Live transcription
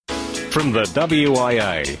From the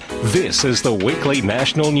WIA, this is the weekly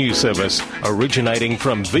national news service originating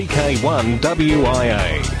from VK1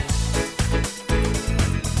 WIA.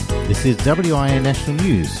 This is WIA National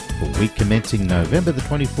News for week commencing November the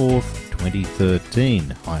 24th,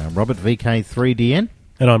 2013. Hi, I'm Robert, VK3DN.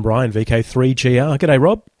 And I'm Brian, VK3GR. G'day,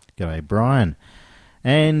 Rob. G'day, Brian.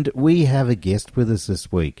 And we have a guest with us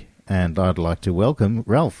this week, and I'd like to welcome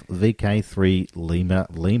Ralph, VK3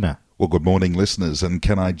 Lima. Well, good morning, listeners, and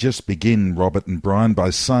can I just begin, Robert and Brian, by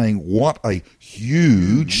saying what a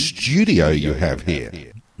huge studio you have here.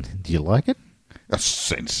 Do you like it?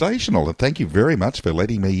 Sensational, and thank you very much for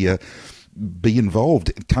letting me be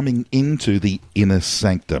involved coming into the inner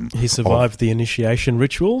sanctum. He survived the initiation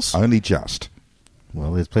rituals? Only just.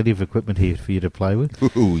 Well, there's plenty of equipment here for you to play with.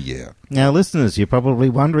 Oh, yeah. Now, listeners, you're probably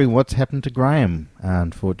wondering what's happened to Graham.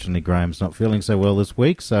 Unfortunately, Graham's not feeling so well this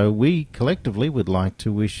week, so we collectively would like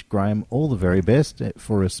to wish Graham all the very best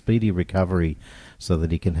for a speedy recovery so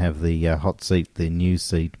that he can have the hot seat, the new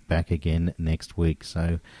seat, back again next week.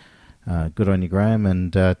 So good on you, Graham,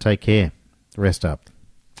 and take care. Rest up.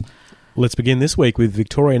 Let's begin this week with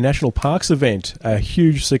Victoria National Parks event, a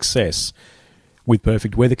huge success. With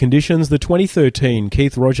perfect weather conditions, the 2013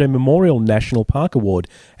 Keith Roger Memorial National Park Award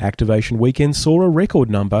activation weekend saw a record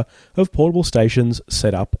number of portable stations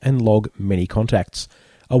set up and log many contacts.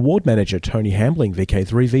 Award manager Tony Hambling,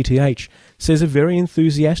 VK3VTH, says a very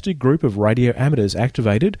enthusiastic group of radio amateurs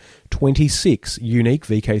activated 26 unique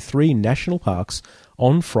VK3 national parks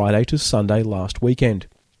on Friday to Sunday last weekend.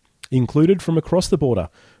 Included from across the border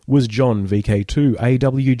was John, VK2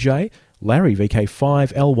 AWJ, Larry,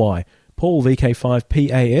 VK5 LY, Paul, VK5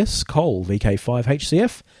 PAS, Cole, VK5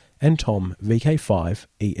 HCF, and Tom, VK5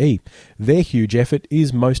 EE. Their huge effort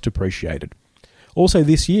is most appreciated. Also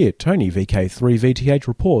this year, Tony, VK3 VTH,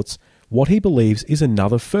 reports what he believes is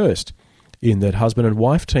another first, in that husband and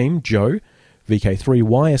wife team, Joe, VK3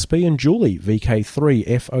 YSP, and Julie,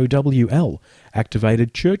 VK3 FOWL,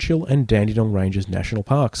 activated Churchill and Dandenong Ranges National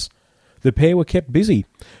Parks. The pair were kept busy.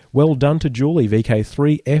 Well done to Julie,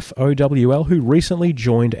 VK3 FOWL, who recently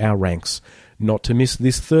joined our ranks. Not to miss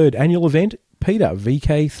this third annual event, Peter,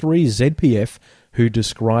 VK3 ZPF, who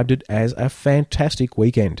described it as a fantastic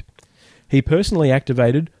weekend. He personally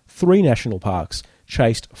activated 3 national parks,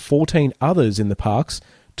 chased 14 others in the parks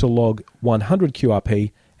to log 100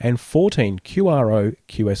 QRP and 14 QRO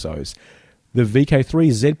QSOs. The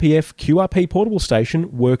VK3 ZPF QRP portable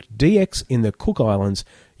station worked DX in the Cook Islands,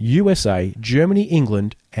 USA, Germany,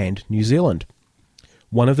 England, and New Zealand.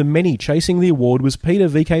 One of the many chasing the award was Peter,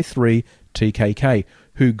 VK3 TKK,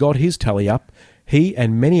 who got his tally up. He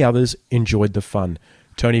and many others enjoyed the fun.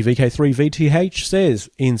 Tony, VK3 VTH, says,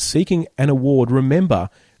 in seeking an award, remember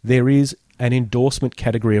there is an endorsement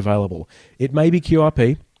category available. It may be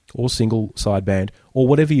QRP or single sideband or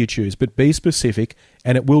whatever you choose, but be specific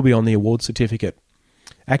and it will be on the award certificate.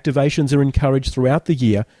 Activations are encouraged throughout the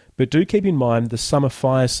year, but do keep in mind the summer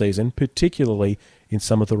fire season, particularly in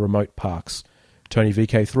some of the remote parks. Tony,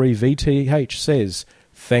 VK3 VTH, says,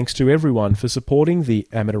 thanks to everyone for supporting the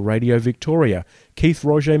Amateur Radio Victoria Keith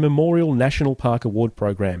Roger Memorial National Park Award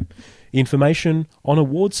Program. Information on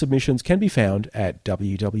award submissions can be found at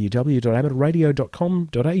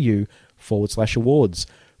www.amateurradio.com.au/awards.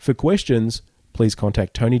 For questions, please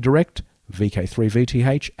contact Tony direct,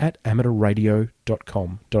 VK3VTH at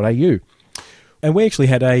amateurradio.com.au. And we actually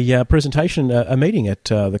had a presentation, a meeting at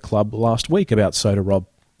the club last week about SOTA, Rob.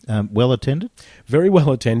 Well attended? Very well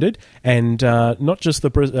attended, and not just the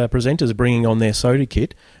presenters bringing on their SOTA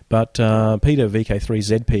kit, but Peter,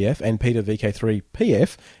 VK3 ZPF, and Peter, VK3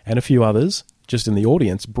 PF, and a few others just in the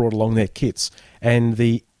audience brought along their kits. And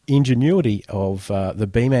the ingenuity of the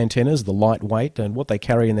beam antennas, the lightweight, and what they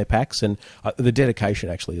carry in their packs, and the dedication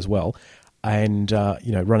actually as well, and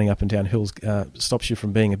running up and down hills stops you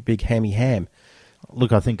from being a big hammy ham.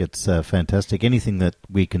 Look, I think it's fantastic. Anything that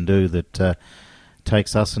we can do that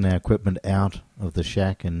takes us and our equipment out of the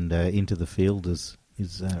shack and into the field is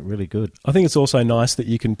really good. I think it's also nice that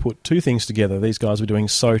you can put two things together. These guys were doing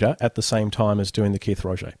SOTA at the same time as doing the Keith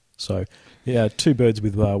Roger. So, yeah, 2 birds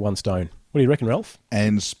with one stone. What do you reckon, Ralph?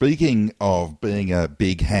 And speaking of being a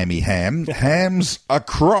big hammy ham, hams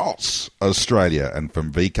across Australia, and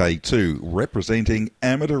from VK2 representing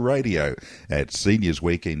amateur radio at Seniors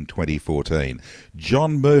Week in 2014.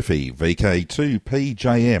 John Murphy, VK2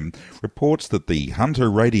 PJM, reports that the Hunter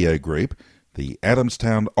Radio Group, the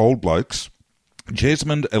Adamstown Old Blokes,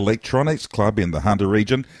 Jesmond Electronics Club in the Hunter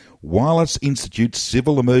region, Wireless Institute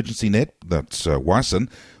Civil Emergency Net, that's WISN,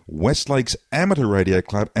 Westlakes Amateur Radio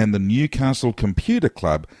Club and the Newcastle Computer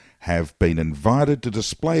Club have been invited to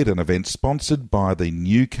display at an event sponsored by the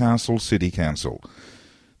Newcastle City Council.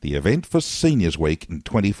 The event for Seniors Week in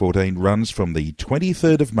 2014 runs from the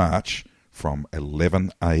 23rd of March from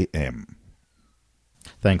 11 a.m.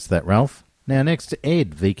 Thanks for that, Ralph. Now, next,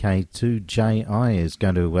 Ed, VK2JI, is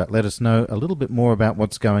going to let us know a little bit more about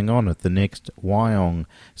what's going on at the next Wyong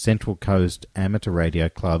Central Coast Amateur Radio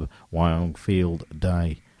Club Wyong Field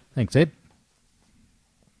Day. Thanks, Ed.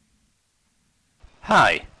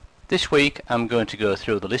 Hi. This week I'm going to go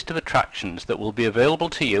through the list of attractions that will be available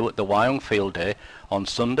to you at the Wyong Field Day on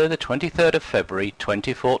Sunday the 23rd of February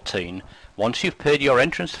 2014 once you've paid your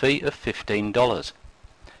entrance fee of $15.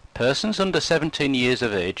 Persons under 17 years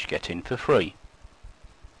of age get in for free.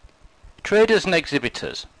 Traders and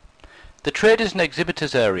Exhibitors. The Traders and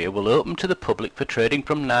Exhibitors area will open to the public for trading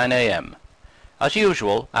from 9 a.m. As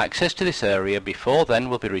usual, access to this area before then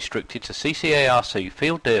will be restricted to CCARC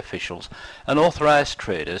Field Day officials and authorised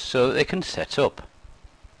traders so that they can set up.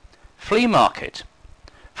 Flea Market.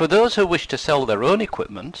 For those who wish to sell their own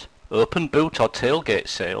equipment, open boot or tailgate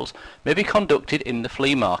sales may be conducted in the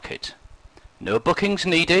flea market. No bookings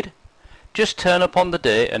needed, just turn up on the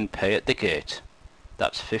day and pay at the gate.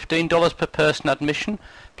 That's $15 per person admission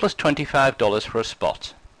plus $25 for a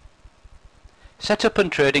spot. Set-up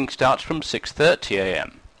and trading starts from 6:30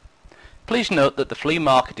 a.m. Please note that the flea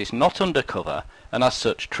market is not undercover, and as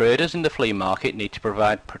such traders in the flea market need to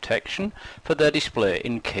provide protection for their display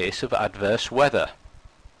in case of adverse weather.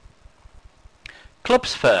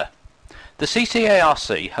 Clubs Fair. The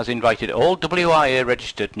CCARC has invited all WIA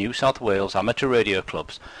registered New South Wales amateur radio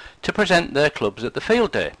clubs to present their clubs at the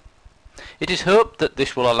field day. It is hoped that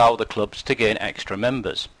this will allow the clubs to gain extra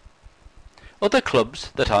members. Other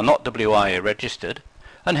clubs that are not WIA registered,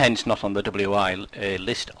 and hence not on the WIA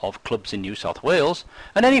list of clubs in New South Wales,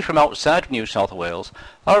 and any from outside New South Wales,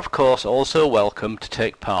 are of course also welcome to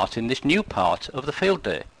take part in this new part of the field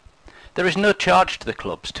day. There is no charge to the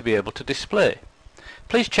clubs to be able to display.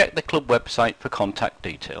 Please check the club website for contact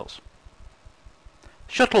details.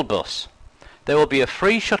 Shuttle bus. There will be a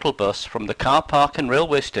free shuttle bus from the car park and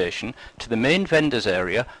railway station to the main vendors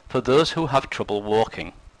area for those who have trouble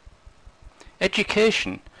walking.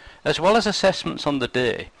 Education. As well as assessments on the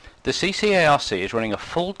day, the CCARC is running a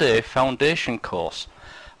full-day foundation course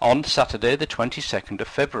on Saturday the 22nd of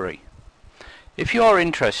February. If you are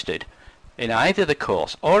interested in either the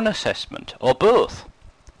course or an assessment, or both,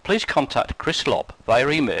 please contact Chris Lobb via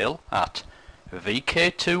email at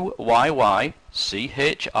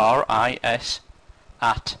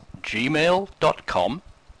vk2yychris@gmail.com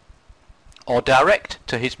or direct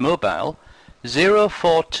to his mobile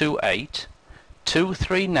 0428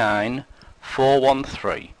 239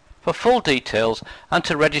 413 for full details and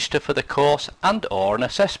to register for the course and or an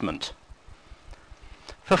assessment.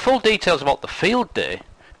 For full details about the field day,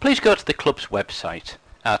 please go to the club's website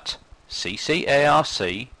at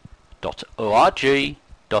ccarc.org.au.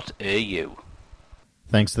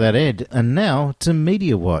 Thanks for that, Ed. And now to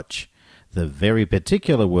Media Watch, the very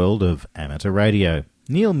particular world of amateur radio.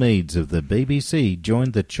 Neil Meads of the BBC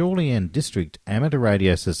joined the Chorley District Amateur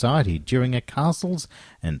Radio Society during a Castles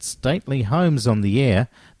and Stately Homes on the Air,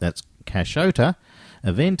 that's Cashota,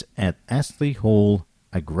 event at Astley Hall,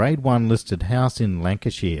 a Grade 1 listed house in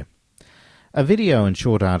Lancashire. A video and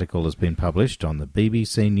short article has been published on the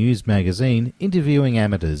BBC News magazine interviewing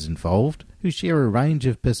amateurs involved who share a range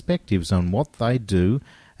of perspectives on what they do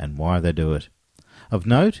and why they do it. Of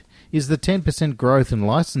note is the 10% growth in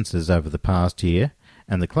licences over the past year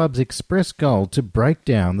and the club's express goal to break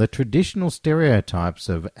down the traditional stereotypes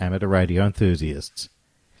of amateur radio enthusiasts.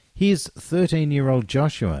 Here's 13-year-old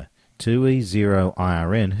Joshua,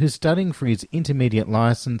 2E0IRN, who's studying for his intermediate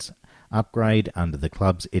licence upgrade under the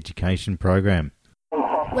club's education program.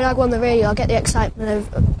 When I go on the radio, I get the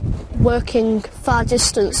excitement of working far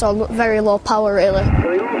distance on very low power, really.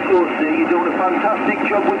 I also say you're doing a fantastic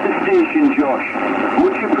job with the station, Josh.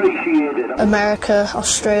 Much appreciated. America,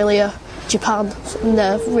 Australia, Japan, and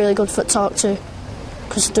they're really good for to talk to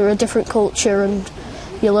because they're a different culture and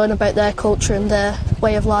you learn about their culture and their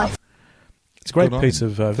way of life. It's a great piece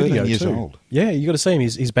of video years too. Old. Yeah, you got to see him.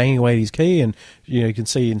 He's banging away at his key, and you can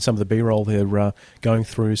see in some of the B-roll they're going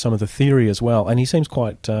through some of the theory as well. And he seems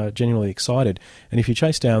quite genuinely excited. And if you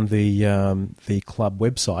chase down the club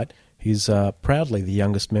website, he's proudly the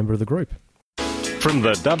youngest member of the group. From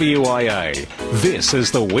the WIA, this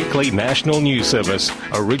is the weekly national news service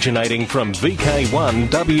originating from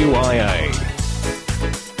VK1 WIA.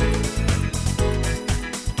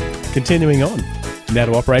 Continuing on. Now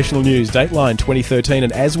to operational news, Dateline 2013,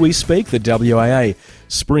 and as we speak, the WAA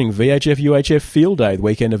Spring VHF-UHF Field Day, the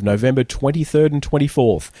weekend of November 23rd and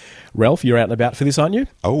 24th. Ralph, you're out and about for this, aren't you?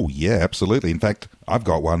 Oh, yeah, absolutely. In fact, I've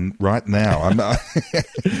got one right now.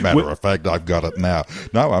 Matter of fact, I've got it now.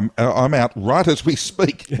 No, I'm out right as we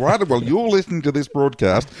speak. Right while you're listening to this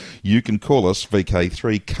broadcast, you can call us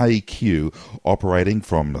VK3KQ, operating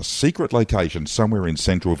from a secret location somewhere in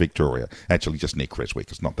central Victoria. Actually, just near Creswick.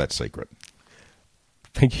 It's not that secret.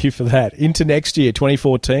 Thank you for that. Into next year,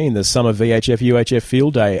 2014, the Summer VHF-UHF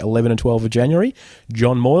Field Day, 11 and 12 of January.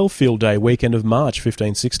 John Moyle Field Day, weekend of March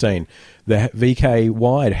 15-16. The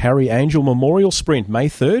VK-wide Harry Angel Memorial Sprint, May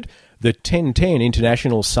 3rd. The 10-10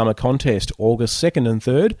 International Summer Contest, August 2nd and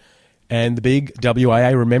 3rd. And the big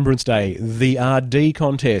WAA Remembrance Day, the RD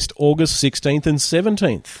Contest, August 16th and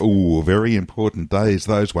 17th. Oh, very important days,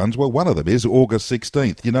 those ones. Well, one of them is August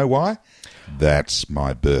 16th. You know why? That's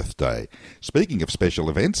my birthday. Speaking of special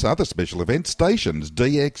events, other special event stations,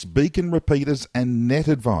 DX, Beacon Repeaters and Net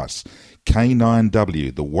Advice.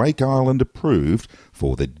 K9W, the Wake Island approved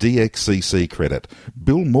for the DXCC credit.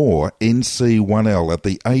 Bill Moore, NC1L at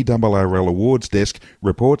the ARRL Awards Desk,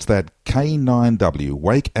 reports that K9W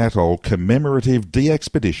Wake Atoll Commemorative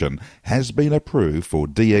DXpedition has been approved for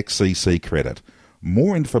DXCC credit.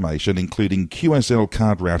 More information, including QSL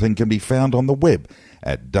card routing, can be found on the web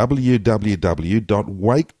at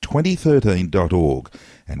www.wake2013.org,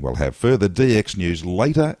 and we'll have further DX news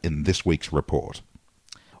later in this week's report.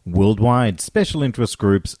 Worldwide Special Interest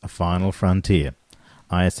Group's Final Frontier.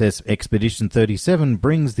 ISS Expedition 37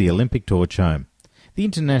 brings the Olympic torch home. The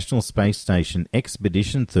International Space Station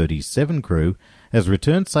Expedition 37 crew has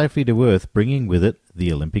returned safely to Earth, bringing with it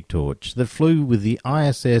the Olympic torch that flew with the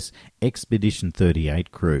ISS Expedition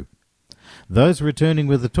 38 crew. Those returning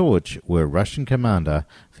with the torch were Russian commander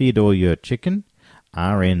Fyodor Yurchikhin,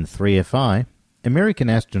 RN-3FI, American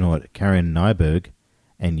astronaut Karen Nyberg,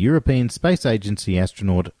 and European Space Agency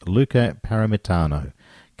astronaut Luca Paramitano,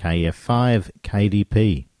 KF-5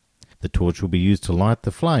 KDP. The torch will be used to light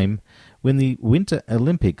the flame when the Winter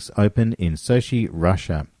Olympics open in Sochi,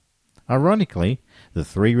 Russia. Ironically, the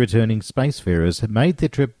three returning spacefarers have made their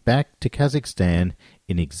trip back to Kazakhstan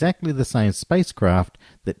in exactly the same spacecraft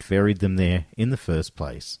that ferried them there in the first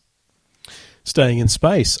place. Staying in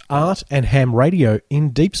space, art and ham radio in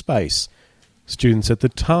deep space. Students at the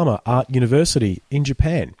Tama Art University in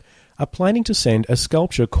Japan are planning to send a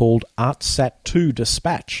sculpture called ArtSat-2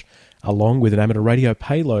 Dispatch, along with an amateur radio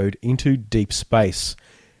payload, into deep space.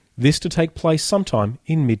 This to take place sometime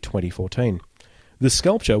in mid-2014. The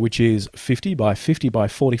sculpture, which is 50 by 50 by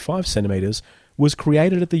 45 centimetres, was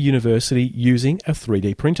created at the university using a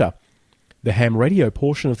 3D printer. The ham radio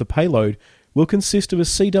portion of the payload will consist of a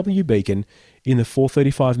CW beacon in the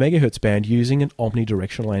 435 MHz band using an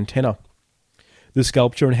omnidirectional antenna. The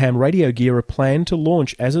sculpture and ham radio gear are planned to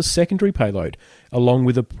launch as a secondary payload, along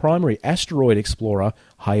with a primary asteroid explorer,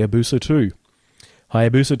 Hayabusa 2.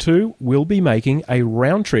 Hayabusa 2 will be making a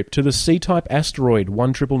round trip to the C-type asteroid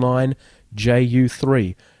 1999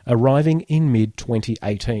 JU3, arriving in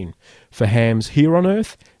mid-2018. For hams here on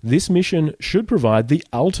Earth, this mission should provide the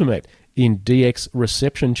ultimate in DX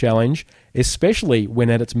reception challenge, especially when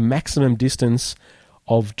at its maximum distance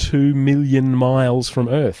of 2 million miles from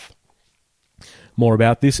Earth. More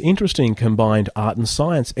about this interesting combined art and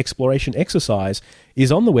science exploration exercise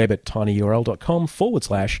is on the web at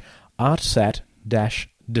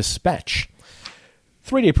tinyurl.com/artsat-dispatch.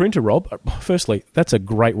 3D printer, Rob. Firstly, that's a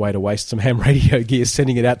great way to waste some ham radio gear,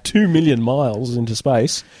 sending it out 2 million miles into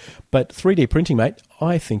space. But 3D printing, mate,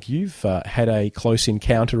 I think you've had a close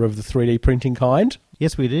encounter of the 3D printing kind.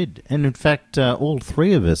 Yes, we did. And in fact, all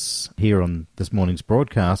three of us here on this morning's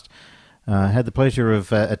broadcast had the pleasure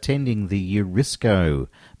of attending the Eurisco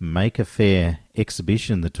Maker Fair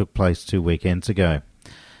exhibition that took place 2 weekends ago.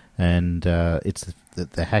 And it's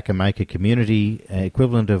the Hacker Maker community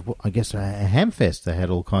equivalent of, I guess, a Hamfest. They had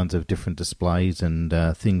all kinds of different displays and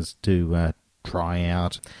things to try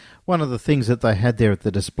out. One of the things that they had there at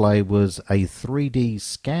the display was a 3D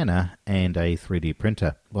scanner and a 3D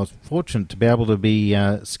printer. I was fortunate to be able to be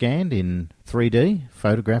scanned in 3D,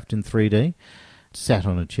 photographed in 3D, sat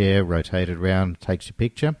on a chair, rotated around, takes your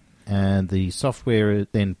picture, and the software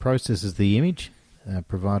then processes the image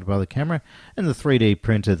provided by the camera, and the 3D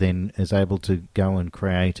printer then is able to go and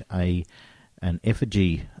create an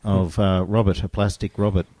effigy of Robert, a plastic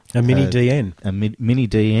Robert. A mini DN. A mini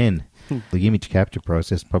DN. The image capture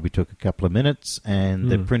process probably took a couple of minutes,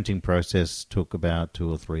 and the printing process took about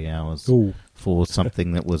 2 or 3 hours for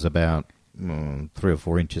something that was about 3 or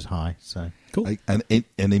 4 inches high. So cool. An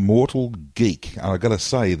immortal geek. I've got to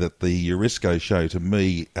say that the Eurisco show, to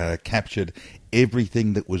me, captured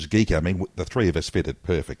everything that was geeky. I mean, the three of us fitted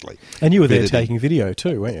perfectly. And you were there taking video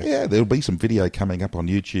too, weren't you? Yeah, there'll be some video coming up on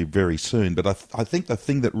YouTube very soon. But I think the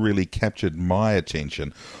thing that really captured my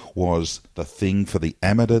attention was the thing for the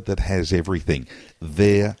amateur that has everything,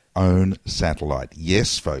 their own satellite.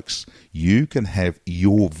 Yes, folks, you can have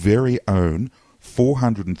your very own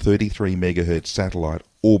 433 megahertz satellite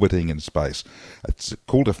orbiting in space. It's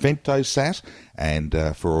called a femtosat, and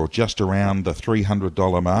for just around the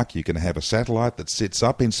 $300 mark, you can have a satellite that sits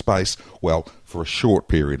up in space, well, for a short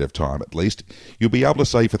period of time at least. You'll be able to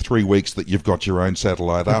say for 3 weeks that you've got your own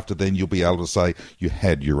satellite. After then, you'll be able to say you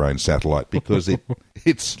had your own satellite, because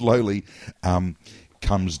it slowly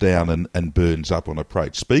comes down and burns up on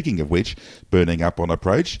approach. Speaking of which, burning up on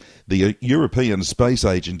approach, the European Space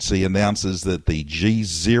Agency announces that the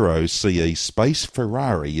G0CE Space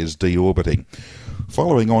Ferrari is deorbiting.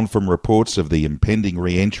 Following on from reports of the impending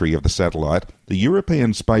re-entry of the satellite, the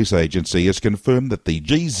European Space Agency has confirmed that the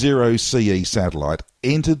G0CE satellite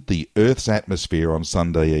entered the Earth's atmosphere on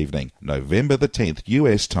Sunday evening, November the 10th,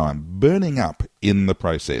 US time, burning up in the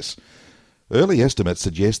process. Early estimates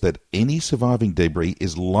suggest that any surviving debris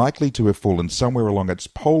is likely to have fallen somewhere along its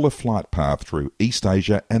polar flight path through East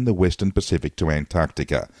Asia and the Western Pacific to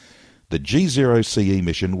Antarctica. The G0CE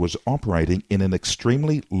mission was operating in an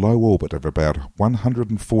extremely low orbit of about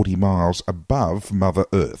 140 miles above Mother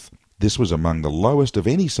Earth. This was among the lowest of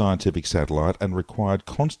any scientific satellite and required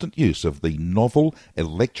constant use of the novel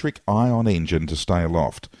electric ion engine to stay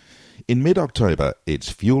aloft. In mid-October, its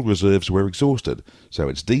fuel reserves were exhausted, so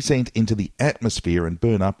its descent into the atmosphere and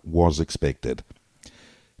burn-up was expected.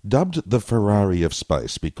 Dubbed the Ferrari of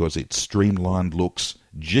space because its streamlined looks,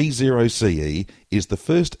 G0CE is the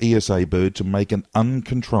first ESA bird to make an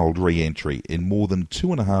uncontrolled re-entry in more than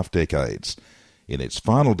 2.5 decades. In its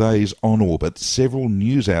final days on orbit, several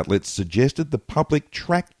news outlets suggested the public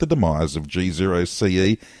tracked the demise of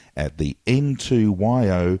G0CE at the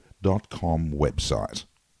n2yo.com website.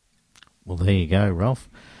 Well, there you go, Ralph.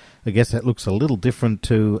 I guess that looks a little different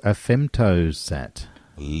to a femtosat.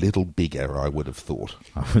 A little bigger, I would have thought.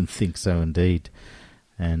 I would think so, indeed.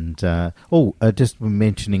 And, just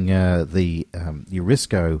mentioning the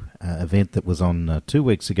Eurisco event that was on 2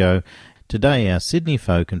 weeks ago. Today, our Sydney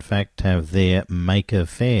folk, in fact, have their Maker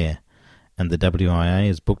Fair. And the WIA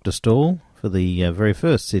has booked a stall for the very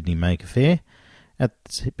first Sydney Maker Fair.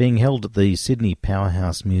 It's being held at the Sydney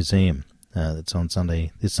Powerhouse Museum. That's on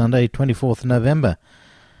this Sunday, 24th of November.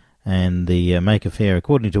 And the Maker Fair,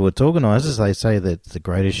 according to its organisers, they say that it's the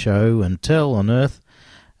greatest show and tell on earth,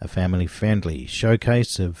 a family-friendly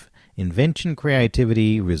showcase of invention,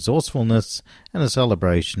 creativity, resourcefulness, and a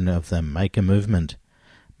celebration of the maker movement.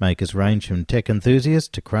 Makers range from tech enthusiasts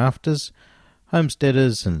to crafters,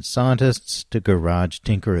 homesteaders and scientists to garage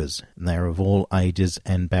tinkerers, and they are of all ages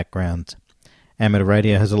and backgrounds. Amateur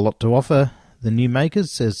radio has a lot to offer the new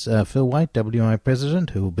makers, says Phil Waite, WIA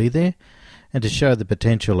President, who will be there. And to show the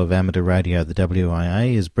potential of amateur radio, the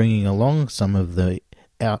WIA is bringing along some of the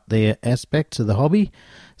out-there aspects of the hobby,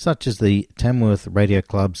 such as the Tamworth Radio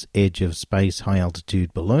Club's Edge of Space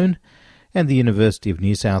high-altitude balloon and the University of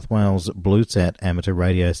New South Wales BlueSat amateur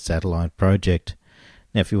radio satellite project.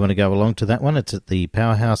 Now, if you want to go along to that one, it's at the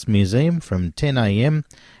Powerhouse Museum from 10 a.m,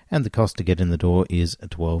 and the cost to get in the door is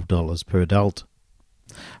 $12 per adult.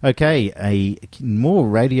 Okay, more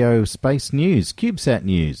radio space news. CubeSat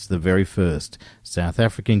news, the very first. South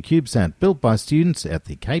African CubeSat, built by students at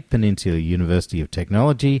the Cape Peninsula University of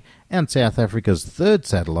Technology and South Africa's third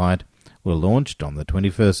satellite, were launched on the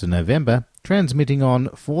 21st of November, transmitting on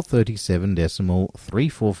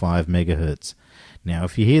 437.345 MHz. Now,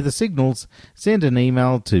 if you hear the signals, send an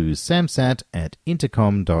email to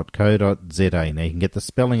samsat@intercom.co.za. Now, you can get the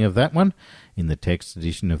spelling of that one in the text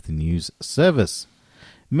edition of the news service.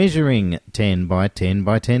 Measuring 10 by 10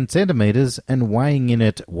 by 10 centimetres and weighing in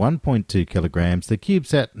at 1.2 kilograms, the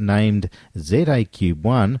CubeSat named ZA Cube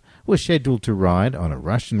 1 was scheduled to ride on a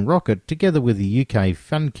Russian rocket together with the UK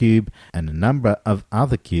FunCube and a number of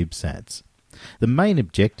other CubeSats. The main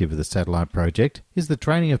objective of the satellite project is the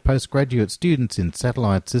training of postgraduate students in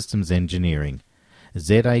satellite systems engineering.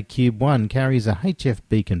 ZA Cube 1 carries a HF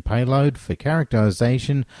beacon payload for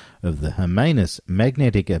characterization of the Hermanus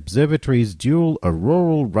Magnetic Observatory's dual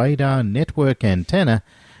auroral radar network antenna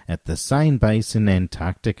at the Seine Base in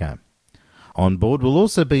Antarctica. On board will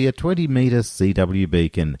also be a 20-metre CW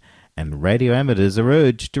beacon, and radio amateurs are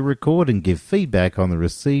urged to record and give feedback on the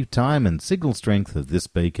received time and signal strength of this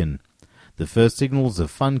beacon. The first signals of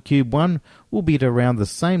FunCube 1 will be at around the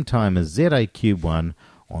same time as ZA Cube 1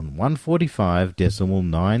 on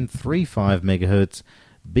 145.935 MHz,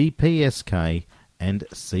 BPSK and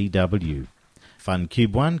CW.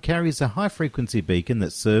 FunCube 1 carries a high-frequency beacon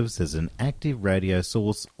that serves as an active radio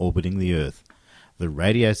source orbiting the Earth. The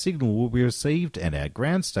radio signal will be received at our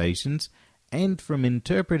ground stations, and from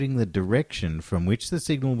interpreting the direction from which the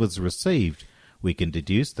signal was received, we can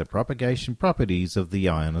deduce the propagation properties of the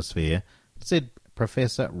ionosphere, said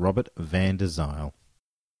Professor Robert van der Zijl.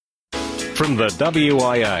 From the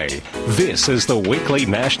WIA, this is the weekly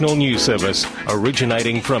national news service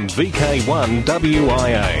originating from VK1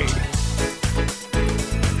 WIA.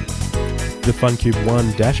 The FunCube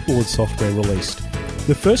 1 dashboard software released.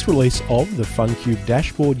 The first release of the FunCube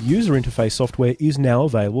dashboard user interface software is now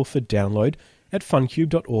available for download at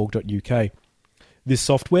funcube.org.uk. This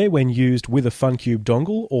software, when used with a FunCube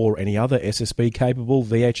dongle or any other SSB-capable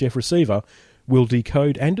VHF receiver, will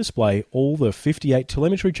decode and display all the 58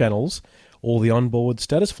 telemetry channels, all the onboard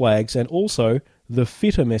status flags, and also the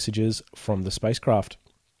fitter messages from the spacecraft.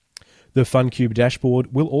 The FunCube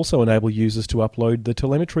dashboard will also enable users to upload the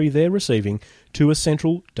telemetry they're receiving to a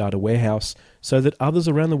central data warehouse so that others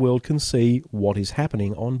around the world can see what is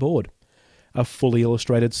happening on board. A fully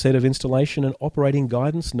illustrated set of installation and operating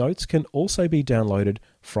guidance notes can also be downloaded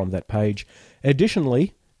from that page.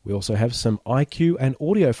 Additionally, we also have some IQ and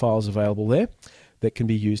audio files available there that can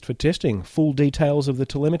be used for testing. Full details of the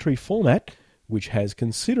telemetry format, which has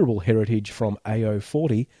considerable heritage from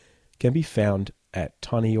AO40, can be found at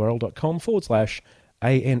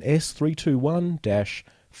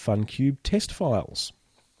tinyurl.com/ANS321-FunCube test files.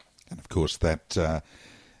 And of course, that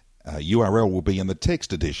URL will be in the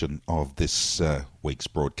text edition of this week's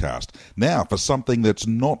broadcast. Now, for something that's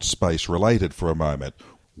not space-related for a moment,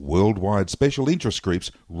 Worldwide Special Interest Groups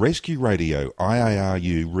Rescue Radio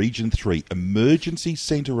IARU Region 3 Emergency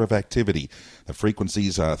Centre of Activity. The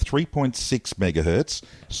frequencies are 3.6 MHz,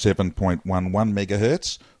 7.11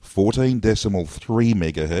 MHz, 14.3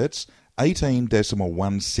 MHz,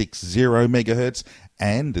 18.160 MHz,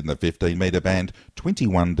 and in the 15 metre band,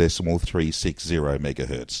 21.360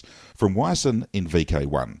 MHz. From Wyson in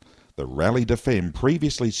VK1, the Rally de Femme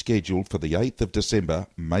previously scheduled for the 8th of December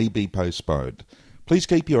may be postponed. Please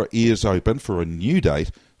keep your ears open for a new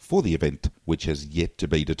date for the event, which has yet to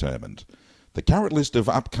be determined. The current list of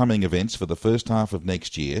upcoming events for the first half of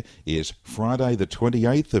next year is Friday the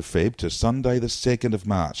 28th of Feb to Sunday the 2nd of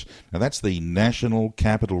March. Now that's the National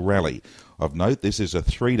Capital Rally. Of note, this is a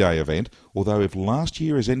 3-day event, although if last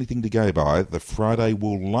year is anything to go by, the Friday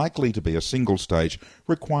will likely to be a single stage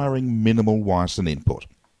requiring minimal Wyson input.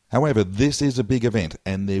 However, this is a big event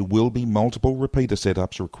and there will be multiple repeater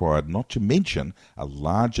setups required, not to mention a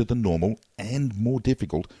larger than normal and more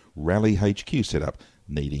difficult Rally HQ setup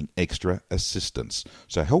needing extra assistance.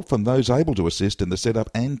 So help from those able to assist in the setup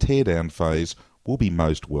and teardown phase will be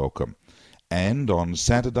most welcome. And on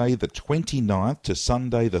Saturday the 29th to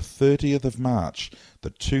Sunday the 30th of March, the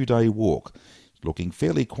 2-day walk. Looking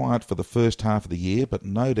fairly quiet for the first half of the year, but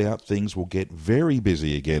no doubt things will get very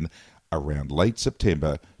busy again around late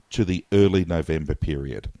September to the early November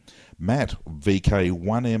period. Matt,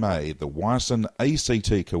 VK1MA, the Wyson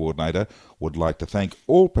ACT coordinator, would like to thank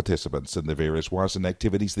all participants in the various Wyson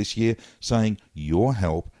activities this year, saying your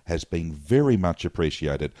help has been very much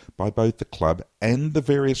appreciated by both the club and the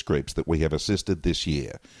various groups that we have assisted this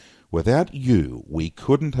year. Without you, we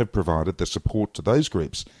couldn't have provided the support to those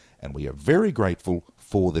groups, and we are very grateful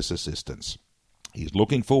for this assistance. He's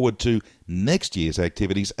looking forward to next year's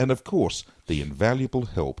activities and, of course, the invaluable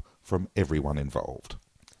help from everyone involved.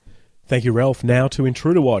 Thank you, Ralph. Now to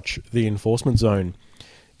Intruder Watch, the enforcement zone.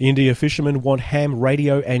 India fishermen want ham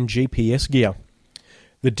radio and GPS gear.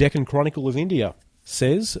 The Deccan Chronicle of India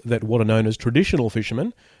says that what are known as traditional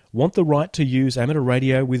fishermen want the right to use amateur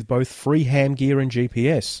radio with both free ham gear and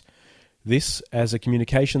GPS. This as a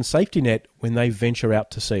communication safety net when they venture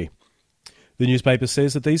out to sea. The newspaper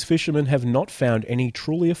says that these fishermen have not found any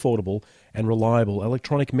truly affordable and reliable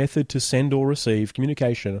electronic method to send or receive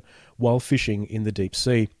communication while fishing in the deep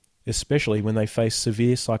sea, especially when they face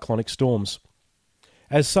severe cyclonic storms.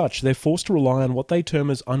 As such, they're forced to rely on what they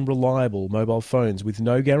term as unreliable mobile phones with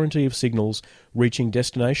no guarantee of signals reaching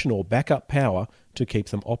destination or backup power to keep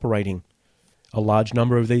them operating. A large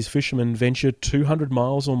number of these fishermen venture 200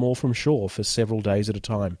 miles or more from shore for several days at a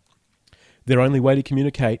time. Their only way to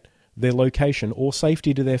communicate their location or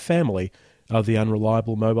safety to their family are the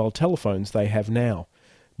unreliable mobile telephones they have now.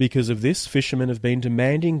 Because of this, fishermen have been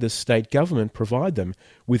demanding the state government provide them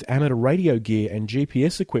with amateur radio gear and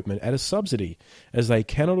GPS equipment at a subsidy, as they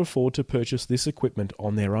cannot afford to purchase this equipment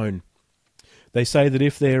on their own. They say that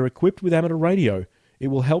if they are equipped with amateur radio, it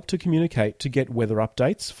will help to communicate to get weather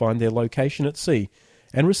updates, find their location at sea,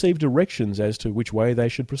 and receive directions as to which way they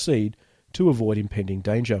should proceed to avoid impending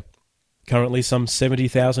danger. Currently, some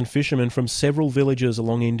 70,000 fishermen from several villages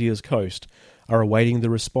along India's coast are awaiting the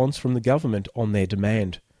response from the government on their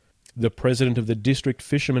demand. The president of the District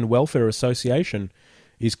Fishermen Welfare Association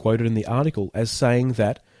is quoted in the article as saying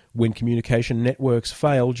that when communication networks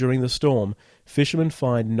fail during the storm, fishermen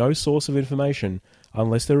find no source of information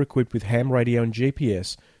unless they're equipped with ham radio and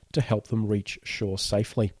GPS to help them reach shore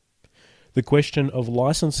safely. The question of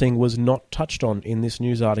licensing was not touched on in this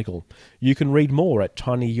news article. You can read more at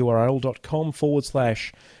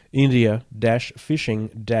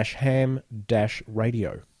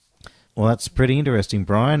tinyurl.com/India-fishing-ham-radio. Well, that's pretty interesting,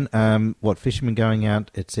 Brian. What fishermen going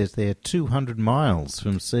out, it says they're 200 miles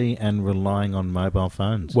from sea and relying on mobile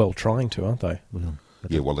phones. Well, trying to, aren't they? Well,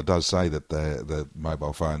 Yeah, it does say that the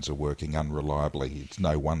mobile phones are working unreliably. It's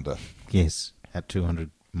no wonder. yes, at 200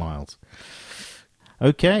 miles.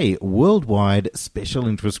 Okay, worldwide special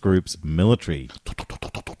interest groups military.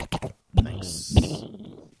 Thanks.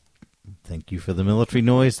 Thank you for the military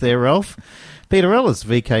noise there, Ralph. Peter Ellis,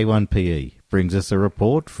 VK1PE, brings us a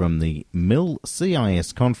report from the MIL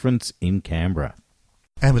CIS conference in Canberra.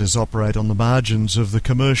 Amateurs operate on the margins of the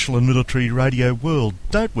commercial and military radio world,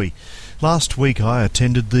 don't we? Last week I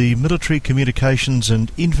attended the Military Communications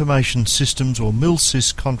and Information Systems, or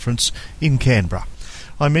MILSYS, conference in Canberra.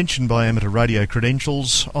 I mentioned my amateur radio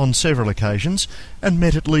credentials on several occasions and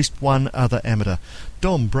met at least one other amateur,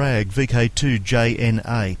 Dom Bragg,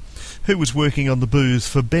 VK2JNA, who was working on the booth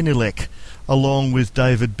for Benelec, along with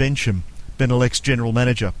David Bensham, Benelec's general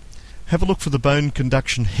manager. Have a look for the bone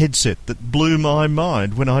conduction headset that blew my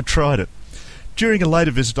mind when I tried it. During a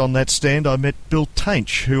later visit on that stand, I met Bill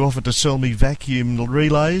Tainch, who offered to sell me vacuum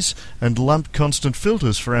relays and lumped constant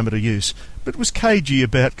filters for amateur use, but was cagey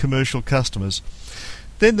about commercial customers.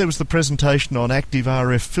 Then there was the presentation on active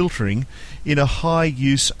RF filtering in a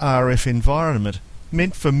high-use RF environment,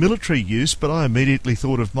 meant for military use, but I immediately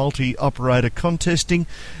thought of multi-operator contesting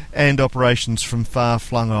and operations from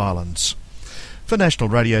far-flung islands. For National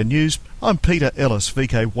Radio News, I'm Peter Ellis,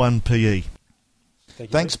 VK1PE.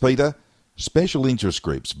 Thanks, Peter. Special interest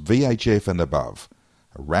groups, VHF and above.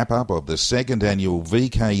 A wrap-up of the second annual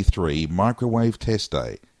VK3 Microwave Test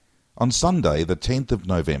Day. On Sunday, the 10th of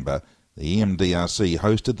November, the EMDRC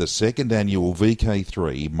hosted the second annual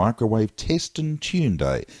VK3 Microwave Test and Tune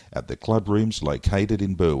Day at the club rooms located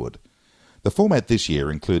in Burwood. The format this year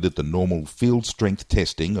included the normal field strength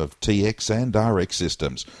testing of TX and RX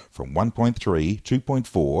systems from 1.3,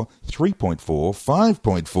 2.4, 3.4,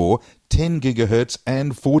 5.4, 10 GHz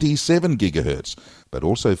and 47 GHz, but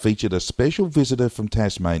also featured a special visitor from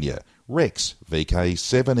Tasmania, Rex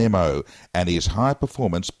VK7MO, and his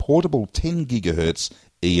high-performance portable 10 GHz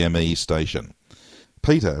EME station.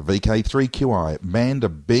 Peter, VK3QI, manned a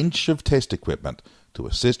bench of test equipment to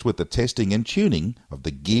assist with the testing and tuning of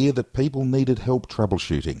the gear that people needed help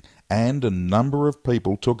troubleshooting, and a number of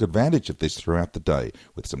people took advantage of this throughout the day,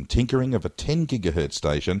 with some tinkering of a 10 GHz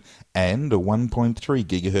station and a 1.3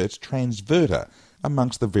 GHz transverter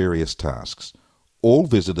amongst the various tasks. All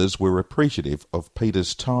visitors were appreciative of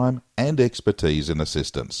Peter's time and expertise in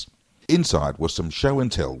assistance. Inside was some show and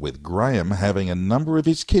tell, with Graham having a number of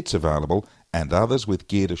his kits available and others with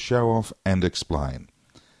gear to show off and explain.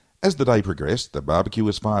 As the day progressed, the barbecue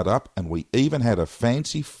was fired up and we even had a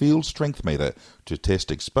fancy field strength meter to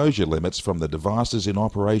test exposure limits from the devices in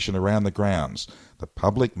operation around the grounds. The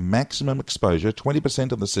public maximum exposure,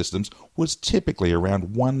 20% of the systems, was typically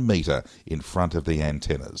around 1 metre in front of the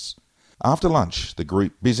antennas. After lunch, the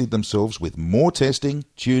group busied themselves with more testing,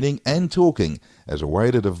 tuning and talking as a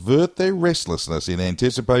way to divert their restlessness in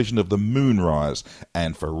anticipation of the moonrise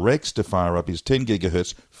and for Rex to fire up his 10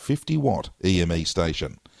 GHz 50-watt EME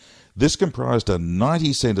station. This comprised a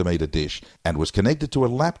 90cm dish and was connected to a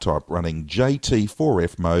laptop running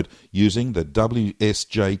JT4F mode using the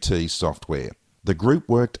WSJT software. The group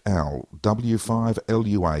worked OWL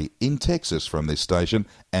W5LUA in Texas from this station,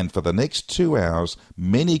 and for the next 2 hours,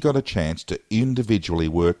 many got a chance to individually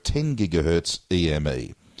work 10 GHz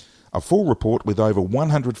EME. A full report with over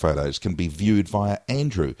 100 photos can be viewed via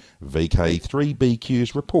Andrew,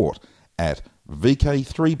 VK3BQ's report, at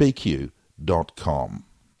vk3bq.com.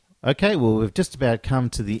 Okay, well, we've just about come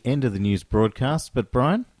to the end of the news broadcast, but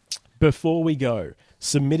Brian? Before we go,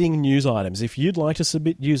 submitting news items. If you'd like to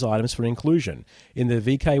submit news items for inclusion in the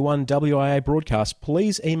VK1 WIA broadcast,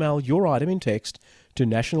 please email your item in text to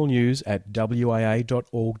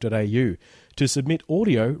nationalnews@wia.org.au. To submit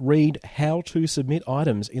audio, read How to Submit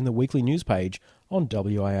Items in the weekly news page on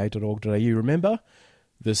wia.org.au. Remember,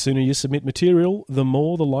 the sooner you submit material, the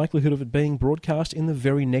more the likelihood of it being broadcast in the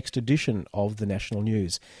very next edition of the National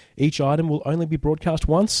News. Each item will only be broadcast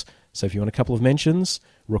once, so if you want a couple of mentions,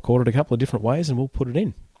 record it a couple of different ways and we'll put it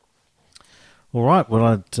in. All right,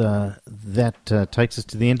 well, that takes us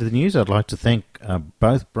to the end of the news. I'd like to thank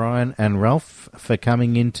both Brian and Ralph for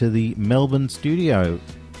coming into the Melbourne studio.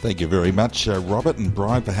 Thank you very much, Robert and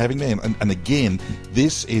Brian, for having me. And again,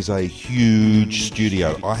 this is a huge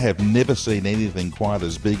studio. I have never seen anything quite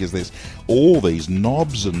as big as this. All these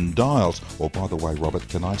knobs and dials. Oh, by the way, Robert,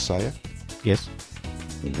 can I say it? Yes.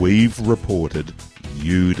 We've reported,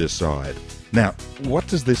 you decide. Now, what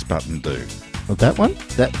does this button do? Well, that one?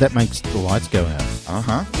 That makes the lights go out.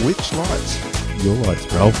 Uh-huh. Which lights? Your lights,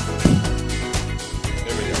 Ralph.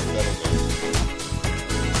 There we go. That'll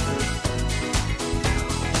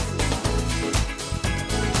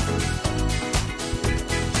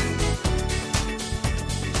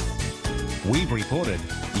do. We've reported,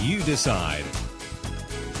 you decide.